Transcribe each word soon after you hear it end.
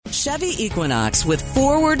Chevy Equinox with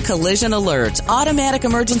forward collision alert, automatic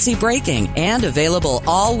emergency braking, and available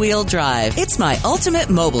all-wheel drive. It's my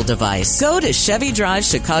ultimate mobile device. Go to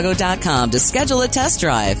ChevyDriveChicago.com to schedule a test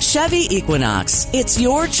drive. Chevy Equinox. It's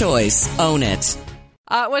your choice. Own it.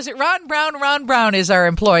 Was it Ron Brown? Ron Brown is our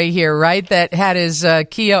employee here, right? That had his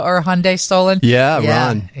Kia or Hyundai stolen? Yeah,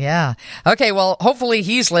 Ron. Yeah. Okay, well, hopefully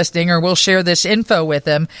he's listening, or we'll share this info with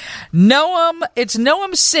him. Noam, it's Noam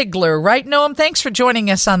Sigler, right, Noam? Thanks for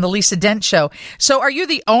joining us on the Lisa Dent Show. So are you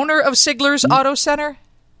the owner of Sigler's Auto Center?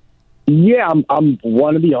 Yeah, I'm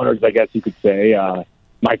one of the owners, I guess you could say.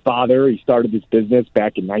 My father, he started this business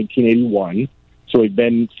back in 1981, so we've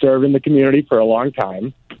been serving the community for a long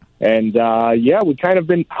time. And, we've kind of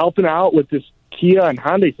been helping out with this Kia and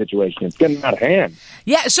Hyundai situation. It's getting out of hand.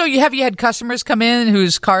 Yeah, so have you had customers come in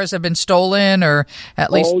whose cars have been stolen, or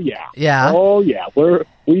at least... Oh, yeah. Yeah? Oh, yeah.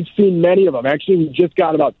 We've seen many of them. Actually, we just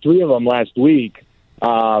got about 3 of them last week.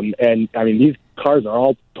 These cars are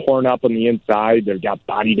all torn up on the inside. They've got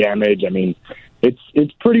body damage.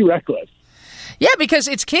 It's pretty reckless. Yeah, because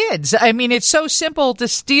it's kids. It's so simple to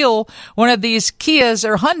steal one of these Kias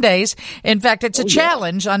or Hyundais. In fact, it's a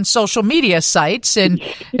challenge on social media sites, and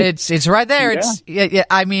it's right there. Yeah.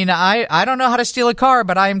 I don't know how to steal a car,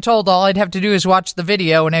 but I am told all I'd have to do is watch the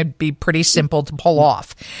video, and it'd be pretty simple to pull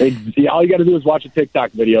off. All you got to do is watch a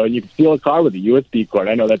TikTok video, and you can steal a car with a USB cord.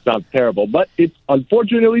 I know that sounds terrible, but it's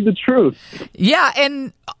unfortunately the truth. Yeah,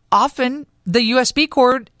 and often the USB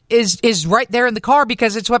cord is right there in the car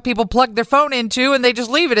because it's what people plug their phone into, and they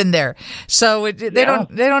just leave it in there. So they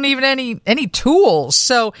don't even any tools.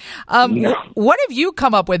 So what have you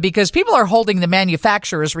come up with? Because people are holding the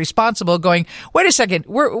manufacturers responsible, going, wait a second,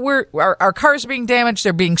 our cars are being damaged,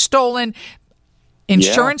 they're being stolen.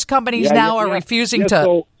 Insurance companies now are refusing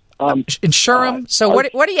to insure them. So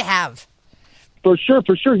what do you have? For sure.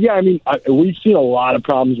 Yeah, we've seen a lot of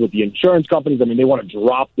problems with the insurance companies. They want to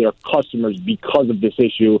drop their customers because of this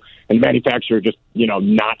issue, and the manufacturer just,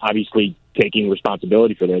 not obviously taking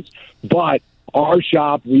responsibility for this. But our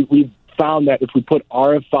shop, we've found that if we put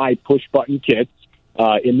RFI push-button kits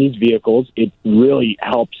in these vehicles, it really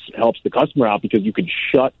helps the customer out, because you can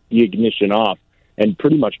shut the ignition off and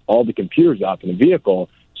pretty much all the computers off in the vehicle,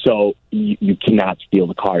 so you cannot steal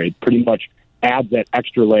the car. It pretty much adds that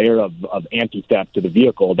extra layer of anti-theft to the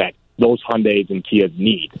vehicle that those Hyundais and Kias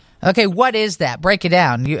need. Okay, what is that? Break it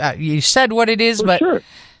down. You said what it is, For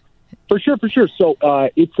sure. So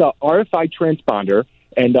it's a RFI transponder,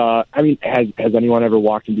 and has anyone ever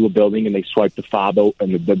walked into a building and they swipe the fob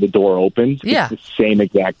and the door opens? Yeah. It's the same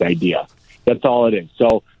exact idea. That's all it is.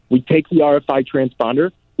 So we take the RFI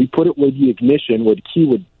transponder, we put it with the ignition where the key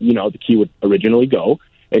would originally go,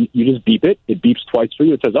 and you just beep it. It beeps twice for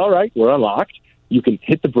you. It says, all right, we're unlocked. You can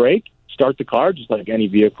hit the brake, start the car, just like any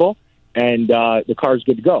vehicle, and the car's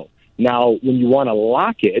good to go. Now, when you want to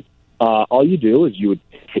lock it, all you do is you would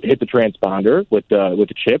hit the transponder with the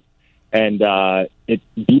chip, and it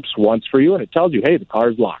beeps once for you, and it tells you, hey, the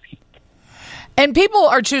car's locked. And people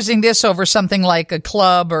are choosing this over something like a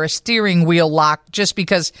club or a steering wheel lock just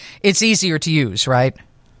because it's easier to use, right?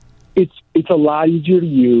 It's a lot easier to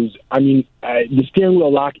use. The steering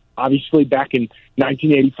wheel lock, obviously, back in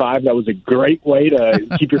 1985, that was a great way to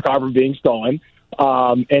keep your car from being stolen.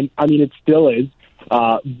 It still is.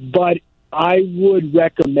 But I would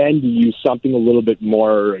recommend you use something a little bit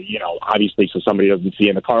more, obviously, so somebody doesn't see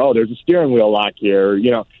in the car, oh, there's a steering wheel lock here.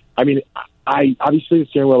 Obviously, the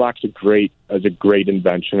steering wheel lock's a great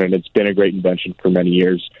invention, and it's been a great invention for many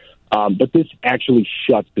years. But this actually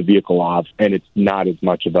shuts the vehicle off, and it's not as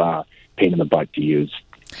much of a pain in the butt to use.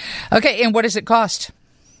 Okay, and what does it cost?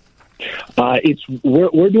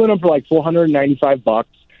 We're doing them for like $495.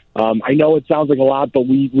 I know it sounds like a lot, but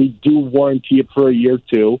we do warranty it for a year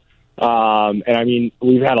too.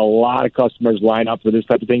 We've had a lot of customers line up for this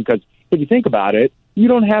type of thing, because if you think about it, you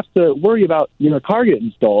don't have to worry about your car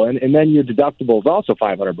getting stolen, and then your deductible is also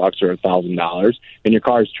 $500 or $1,000, and your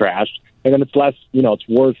car is trashed. And then it's less, it's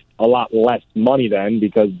worth a lot less money then,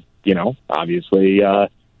 because, obviously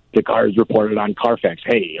the car is reported on Carfax.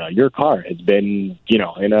 Hey, your car has been,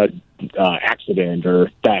 in a accident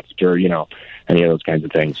or theft or, any of those kinds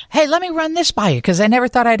of things. Hey, let me run this by you, because I never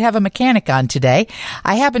thought I'd have a mechanic on today.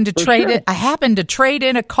 I happened to trade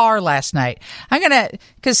in a car last night.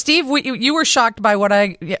 Because Steve, you were shocked by what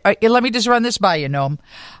let me just run this by you, Noam.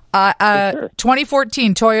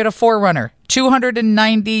 2014 Toyota 4Runner,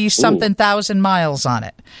 290-something thousand miles on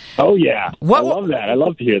it. Oh, yeah. I love that. I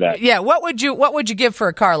love to hear that. Yeah. What would you give for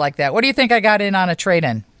a car like that? What do you think I got in on a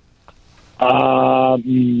trade-in?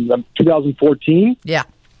 2014? Yeah.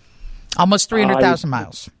 Almost 300,000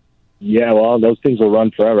 miles. Yeah, well, those things will run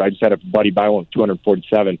forever. I just had a buddy buy one with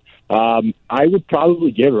 247. I would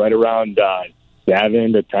probably give right around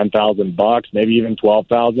 $7,000 to $10,000, maybe even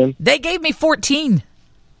 $12,000. They gave me 14.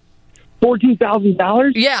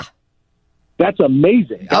 $14,000? Yeah. That's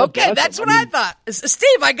amazing. Okay, that's what I thought.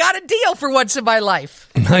 Steve, I got a deal for once in my life.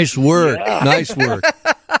 Nice work. Yeah. Nice work.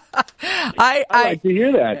 I like to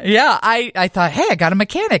hear that. Yeah, I thought, hey, I got a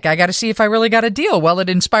mechanic. I got to see if I really got a deal. Well, it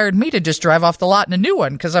inspired me to just drive off the lot in a new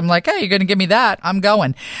one because I'm like, hey, you're going to give me that. I'm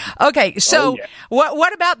going. Okay, so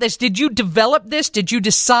what about this? Did you develop this? Did you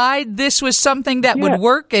decide this was something that would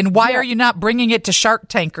work? And why are you not bringing it to Shark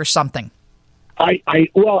Tank or something? I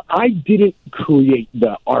didn't create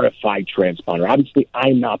the RFI transponder. Obviously,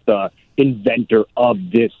 I'm not the inventor of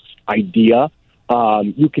this idea.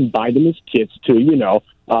 You can buy them as kits too,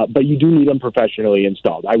 but you do need them professionally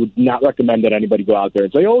installed. I would not recommend that anybody go out there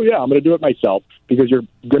and say, oh, yeah, I'm going to do it myself, because you're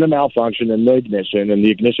going to malfunction in the ignition, and the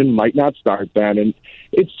ignition might not start then, and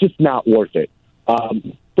it's just not worth it.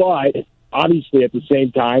 But obviously, at the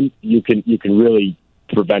same time, you can really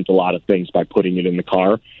prevent a lot of things by putting it in the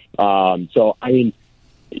car. So, I mean,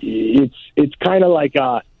 it's kind of like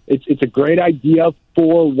it's a great idea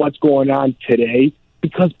for what's going on today,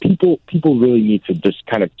 because people really need to just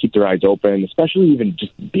kind of keep their eyes open, especially even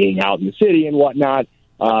just being out in the city and whatnot,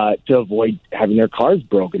 to avoid having their cars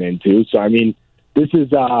broken into. So, I mean, this is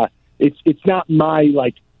it's not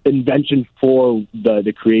my invention for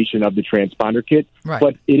the creation of the transponder kit,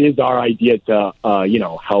 but it is our idea to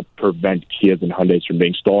help prevent Kias and Hyundais from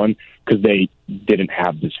being stolen, because they didn't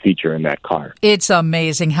have this feature in that car. It's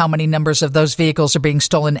amazing how many numbers of those vehicles are being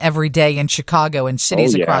stolen every day in Chicago and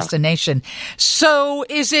cities across the nation. So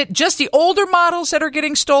is it just the older models that are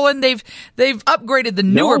getting stolen? They've upgraded the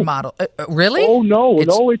newer model. Really? Oh, no,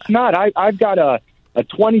 it's not. I've got a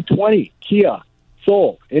 2020 Kia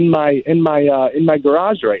Soul in my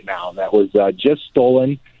garage right now that was just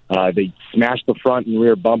stolen. They smashed the front and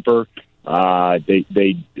rear bumper.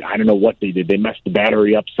 They I don't know what they did. They messed the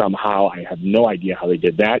battery up somehow. I have no idea how they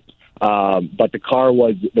did that. But the car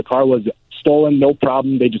was stolen, no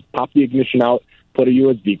problem. They just popped the ignition out, put a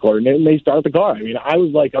USB cord in it, and they start the car. I mean, I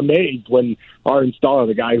was amazed when our installer,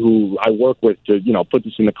 the guy who I work with to put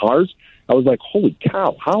this in the cars, I was like, holy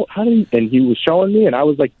cow, how did he? And he was showing me, and I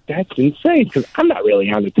was like, that's insane, because I'm not really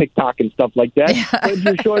on the TikTok and stuff like that. But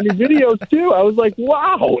you're showing me videos, too. I was like,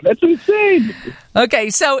 wow, that's insane.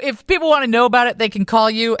 Okay, so if people want to know about it, they can call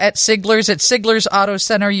you at Sigler's Auto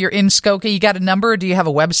Center. You're in Skokie. You got a number, or do you have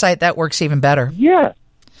a website? That works even better. Yeah.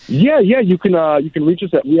 You can reach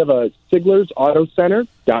us at, we have a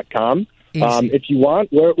SiglersAutoCenter.com. If you want,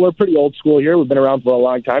 we're pretty old school here. We've been around for a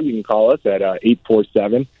long time. You can call us at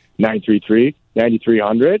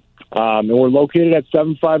 847-933-9300. And we're located at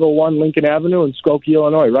 7501 Lincoln Avenue in Skokie,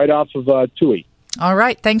 Illinois, right off of Tui. All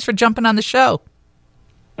right. Thanks for jumping on the show.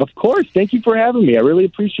 Of course. Thank you for having me. I really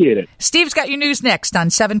appreciate it. Steve's got your news next on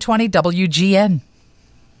 720 WGN.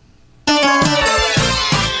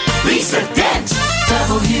 Lisa Dent,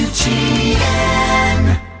 WGN.